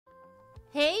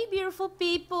Hey beautiful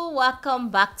people, welcome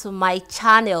back to my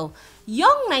channel.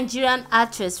 Young Nigerian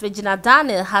actress Regina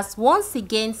Daniels has once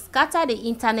again scattered the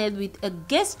internet with a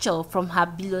gesture from her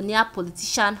billionaire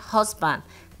politician husband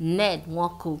Ned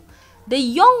Nwoko. The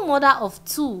young mother of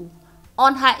two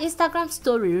on her Instagram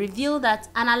story revealed that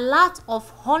an alert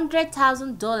of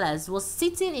 $100,000 was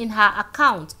sitting in her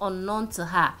account unknown to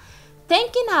her.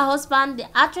 Thanking her husband,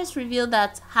 the actress revealed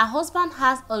that her husband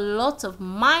has a lot of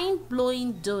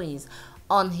mind-blowing doings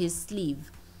on his sleeve.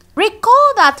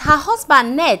 Recall that her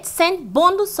husband Ned sent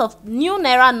bundles of new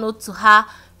Naira notes to her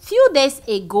few days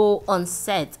ago on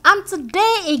set, and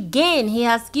today again he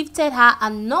has gifted her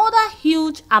another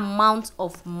huge amount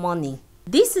of money.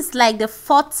 This is like the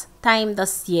fourth time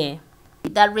this year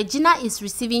that Regina is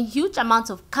receiving huge amounts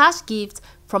of cash gifts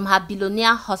from her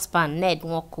billionaire husband Ned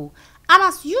Nwoko, and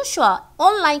as usual,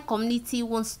 online community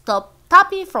won't stop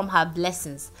tapping from her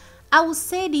blessings. I will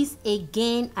say this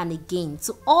again and again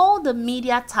to all the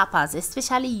media tappers,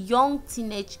 especially young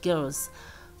teenage girls.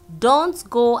 Don't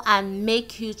go and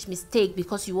make huge mistake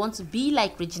because you want to be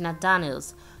like Regina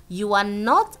Daniels. You are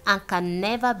not and can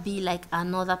never be like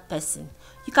another person.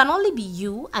 You can only be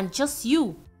you and just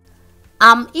you.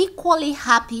 I'm equally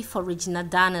happy for Regina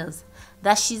Daniels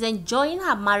that she's enjoying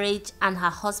her marriage and her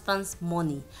husband's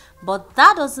money, but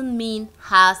that doesn't mean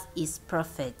hers is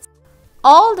perfect.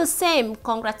 All the same,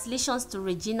 congratulations to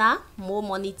Regina, more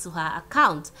money to her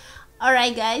account.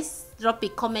 Alright guys, drop a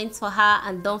comment for her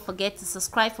and don't forget to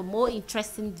subscribe for more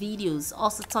interesting videos.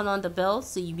 Also turn on the bell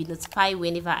so you'll be notified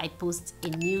whenever I post a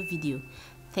new video.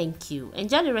 Thank you.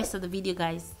 Enjoy the rest of the video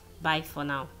guys. Bye for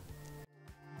now.